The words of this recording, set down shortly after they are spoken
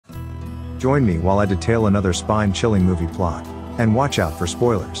Join me while I detail another spine-chilling movie plot. And watch out for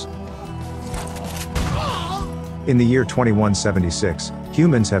spoilers. In the year 2176,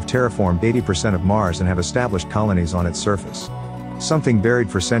 humans have terraformed 80% of Mars and have established colonies on its surface. Something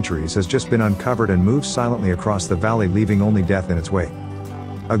buried for centuries has just been uncovered and moves silently across the valley, leaving only death in its wake.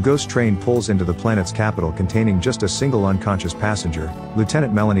 A ghost train pulls into the planet's capital containing just a single unconscious passenger,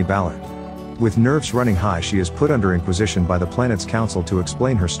 Lieutenant Melanie Ballard. With nerves running high, she is put under inquisition by the planet's council to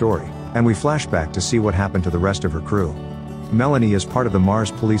explain her story, and we flash back to see what happened to the rest of her crew. Melanie is part of the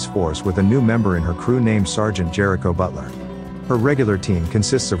Mars police force with a new member in her crew named Sergeant Jericho Butler. Her regular team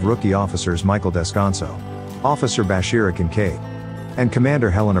consists of rookie officers Michael Descanso, Officer Bashira Kincaid, and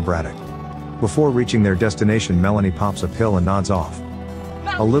Commander Helena Braddock. Before reaching their destination, Melanie pops a pill and nods off.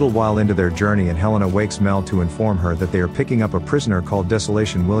 A little while into their journey, and Helena wakes Mel to inform her that they are picking up a prisoner called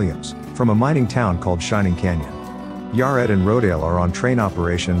Desolation Williams, from a mining town called Shining Canyon. Yared and Rodale are on train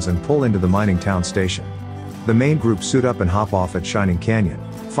operations and pull into the mining town station. The main group suit up and hop off at Shining Canyon,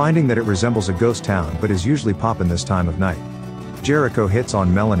 finding that it resembles a ghost town but is usually poppin' this time of night. Jericho hits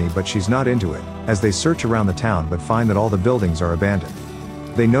on Melanie, but she's not into it, as they search around the town but find that all the buildings are abandoned.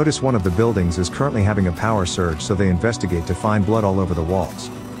 They notice one of the buildings is currently having a power surge, so they investigate to find blood all over the walls.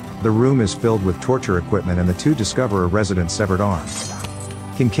 The room is filled with torture equipment, and the two discover a resident's severed arm.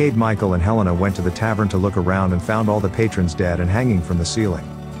 Kincaid, Michael, and Helena went to the tavern to look around and found all the patrons dead and hanging from the ceiling.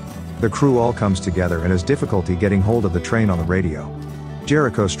 The crew all comes together and has difficulty getting hold of the train on the radio.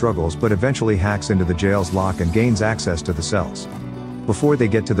 Jericho struggles but eventually hacks into the jail's lock and gains access to the cells. Before they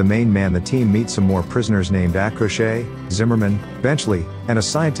get to the main man, the team meets some more prisoners named Accochet, Zimmerman, Benchley, and a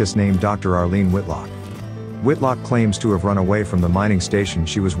scientist named Dr. Arlene Whitlock. Whitlock claims to have run away from the mining station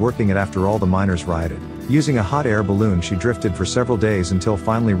she was working at after all the miners rioted. Using a hot air balloon, she drifted for several days until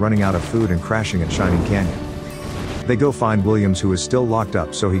finally running out of food and crashing at Shining Canyon. They go find Williams, who is still locked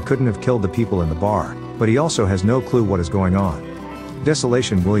up, so he couldn't have killed the people in the bar, but he also has no clue what is going on.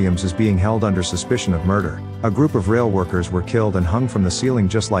 Desolation Williams is being held under suspicion of murder. A group of rail workers were killed and hung from the ceiling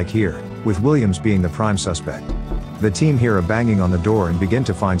just like here, with Williams being the prime suspect. The team hear a banging on the door and begin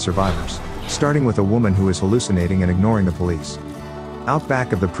to find survivors, starting with a woman who is hallucinating and ignoring the police. Out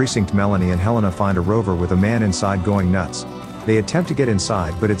back of the precinct, Melanie and Helena find a rover with a man inside going nuts. They attempt to get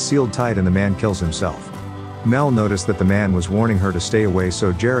inside, but it's sealed tight and the man kills himself. Mel noticed that the man was warning her to stay away,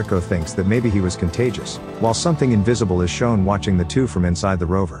 so Jericho thinks that maybe he was contagious, while something invisible is shown watching the two from inside the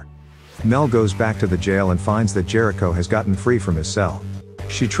rover. Mel goes back to the jail and finds that Jericho has gotten free from his cell.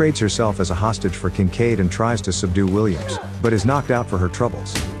 She trades herself as a hostage for Kincaid and tries to subdue Williams, but is knocked out for her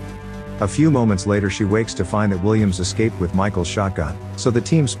troubles. A few moments later, she wakes to find that Williams escaped with Michael's shotgun, so the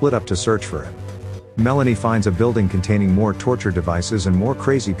team split up to search for him. Melanie finds a building containing more torture devices and more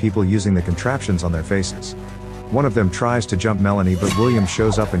crazy people using the contraptions on their faces. One of them tries to jump Melanie, but Williams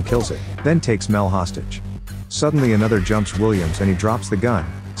shows up and kills it, then takes Mel hostage. Suddenly another jumps Williams and he drops the gun,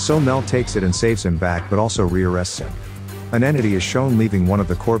 so Mel takes it and saves him back, but also rearrests him. An entity is shown leaving one of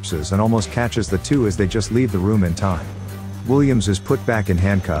the corpses and almost catches the two as they just leave the room in time. Williams is put back in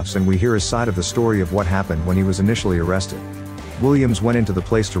handcuffs and we hear his side of the story of what happened when he was initially arrested. Williams went into the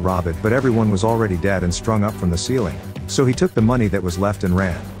place to rob it, but everyone was already dead and strung up from the ceiling, so he took the money that was left and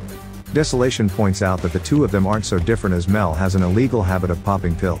ran. Desolation points out that the two of them aren't so different, as Mel has an illegal habit of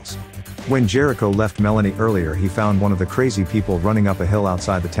popping pills. When Jericho left Melanie earlier, he found one of the crazy people running up a hill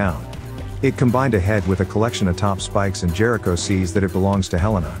outside the town. It combined a head with a collection of top spikes, and Jericho sees that it belongs to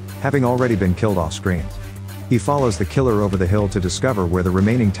Helena, having already been killed off screen. He follows the killer over the hill to discover where the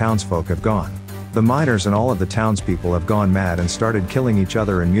remaining townsfolk have gone. The miners and all of the townspeople have gone mad and started killing each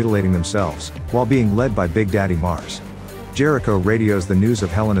other and mutilating themselves, while being led by Big Daddy Mars. Jericho radios the news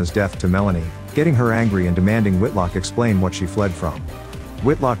of Helena's death to Melanie, getting her angry and demanding Whitlock explain what she fled from.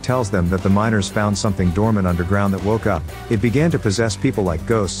 Whitlock tells them that the miners found something dormant underground that woke up. It began to possess people like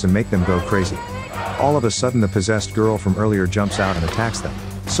ghosts and make them go crazy. All of a sudden, the possessed girl from earlier jumps out and attacks them,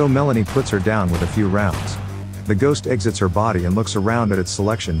 so Melanie puts her down with a few rounds. The ghost exits her body and looks around at its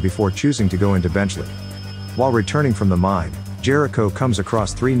selection before choosing to go into Benchley. While returning from the mine, Jericho comes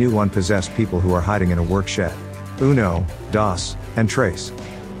across three new unpossessed people who are hiding in a work shed: Uno, Dos, and Trace.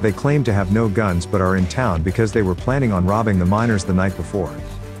 They claim to have no guns but are in town because they were planning on robbing the miners the night before.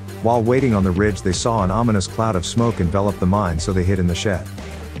 While waiting on the ridge, they saw an ominous cloud of smoke envelop the mine, so they hid in the shed.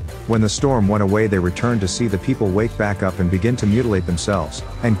 When the storm went away, they returned to see the people wake back up and begin to mutilate themselves,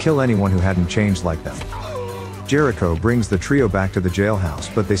 and kill anyone who hadn't changed like them. Jericho brings the trio back to the jailhouse,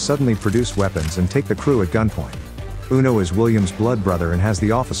 but they suddenly produce weapons and take the crew at gunpoint. Uno is Williams' blood brother and has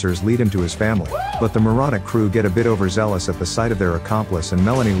the officers lead him to his family, but the moronic crew get a bit overzealous at the sight of their accomplice, and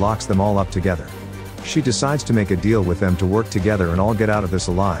Melanie locks them all up together. She decides to make a deal with them to work together and all get out of this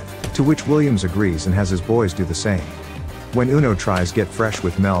alive, to To which Williams agrees and has his boys do the same. When Uno tries get fresh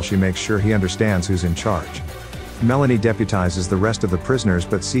with Mel, she makes sure he understands who's in charge. Melanie deputizes the rest of the prisoners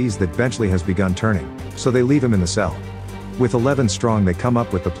but sees that Benchley has begun turning, so they leave him in the cell. With 11 strong, they come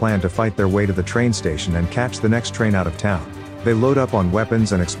up with the plan to fight their way to the train station and catch the next train out of town. They load up on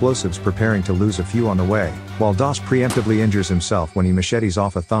weapons and explosives, preparing to lose a few on the way, while Doss preemptively injures himself when he machetes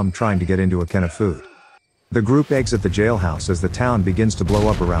off a thumb trying to get into a can of food. The group exit the jailhouse as the town begins to blow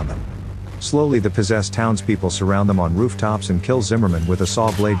up around them. Slowly the possessed townspeople surround them on rooftops and kill Zimmerman with a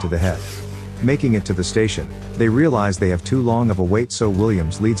saw blade to the head. Making it to the station, they realize they have too long of a wait, so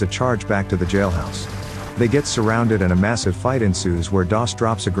Williams leads a charge back to the jailhouse. They get surrounded and a massive fight ensues where Doss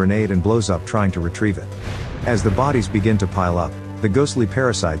drops a grenade and blows up trying to retrieve it. As the bodies begin to pile up, the ghostly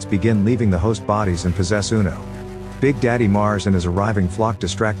parasites begin leaving the host bodies and possess Uno. Big Daddy Mars and his arriving flock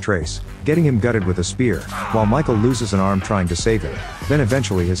distract Trace, getting him gutted with a spear, while Michael loses an arm trying to save him, then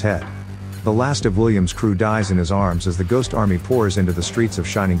eventually his head. The last of Williams' crew dies in his arms as the ghost army pours into the streets of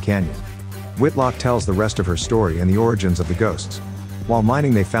Shining Canyon. Whitlock tells the rest of her story and the origins of the ghosts. While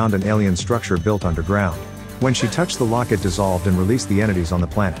mining, they found an alien structure built underground. When she touched the lock, it dissolved and released the entities on the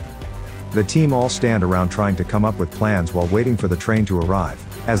planet. The team all stand around trying to come up with plans while waiting for the train to arrive,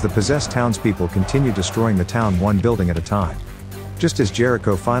 as the possessed townspeople continue destroying the town one building at a time. Just as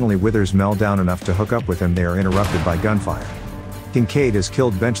Jericho finally withers Mel down enough to hook up with him, they are interrupted by gunfire. Kincaid has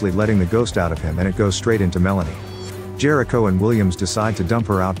killed Benchley, letting the ghost out of him, and it goes straight into Melanie. Jericho and Williams decide to dump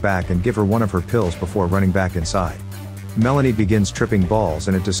her out back and give her one of her pills before running back inside. Melanie begins tripping balls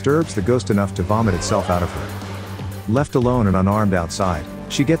and it disturbs the ghost enough to vomit itself out of her. Left alone and unarmed outside,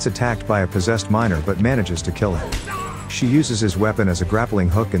 she gets attacked by a possessed miner but manages to kill him. She uses his weapon as a grappling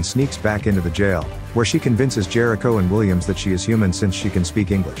hook and sneaks back into the jail, where she convinces Jericho and Williams that she is human since she can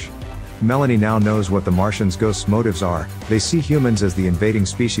speak English. Melanie now knows what the Martians' ghosts' motives are. They see humans as the invading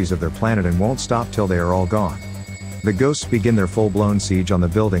species of their planet and won't stop till they are all gone. The ghosts begin their full-blown siege on the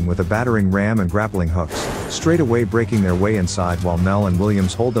building with a battering ram and grappling hooks, straight away breaking their way inside while Mel and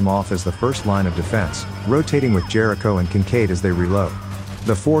Williams hold them off as the first line of defense, rotating with Jericho and Kincaid as they reload.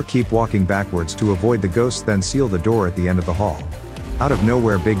 The four keep walking backwards to avoid the ghosts, then seal the door at the end of the hall. Out of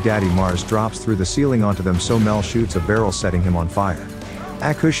nowhere, Big Daddy Mars drops through the ceiling onto them, so Mel shoots a barrel, setting him on fire.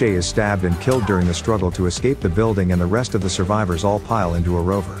 Akuche is stabbed and killed during the struggle to escape the building, and the rest of the survivors all pile into a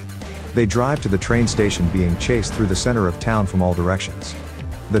rover. They drive to the train station, being chased through the center of town from all directions.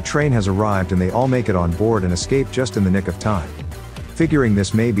 The train has arrived and they all make it on board and escape just in the nick of time. Figuring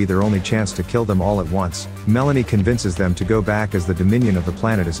this may be their only chance to kill them all at once, Melanie convinces them to go back as the dominion of the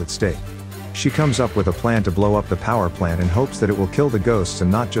planet is at stake. She comes up with a plan to blow up the power plant in hopes that it will kill the ghosts and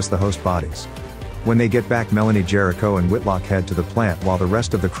not just the host bodies. When they get back, Melanie, Jericho and Whitlock head to the plant while the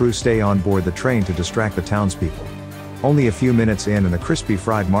rest of the crew stay on board the train to distract the townspeople. Only a few minutes in and the crispy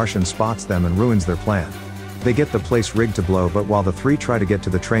fried Martian spots them and ruins their plan. They get the place rigged to blow, but while the three try to get to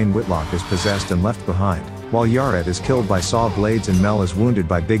the train, Whitlock is possessed and left behind, while Yared is killed by saw blades and Mel is wounded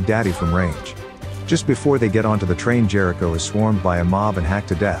by Big Daddy from range. Just before they get onto the train, Jericho is swarmed by a mob and hacked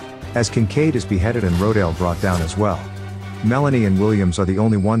to death, as Kincaid is beheaded and Rodale brought down as well. Melanie and Williams are the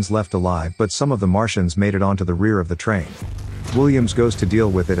only ones left alive, but some of the Martians made it onto the rear of the train. Williams goes to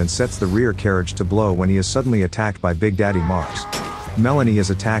deal with it and sets the rear carriage to blow when he is suddenly attacked by Big Daddy Mars. Melanie is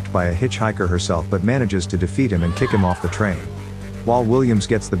attacked by a hitchhiker herself but manages to defeat him and kick him off the train. While Williams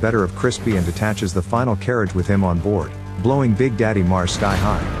gets the better of Crispy and detaches the final carriage with him on board, blowing Big Daddy Mars sky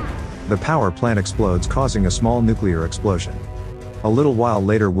high. The power plant explodes, causing a small nuclear explosion. A little while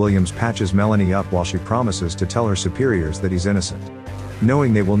later, Williams patches Melanie up while she promises to tell her superiors that he's innocent.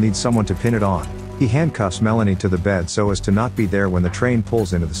 Knowing they will need someone to pin it on, he handcuffs Melanie to the bed so as to not be there when the train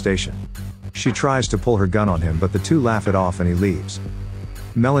pulls into the station. She tries to pull her gun on him, but the two laugh it off and he leaves.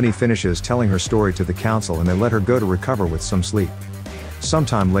 Melanie finishes telling her story to the council and they let her go to recover with some sleep.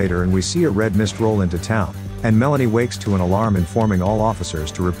 Sometime later, and we see a red mist roll into town, and Melanie wakes to an alarm informing all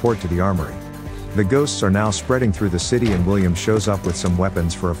officers to report to the armory. The ghosts are now spreading through the city and Williams shows up with some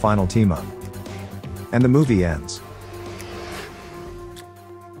weapons for a final team-up. And the movie ends.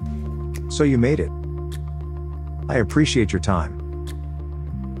 So you made it. I appreciate your time.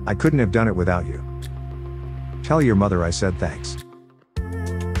 I couldn't have done it without you. Tell your mother I said thanks.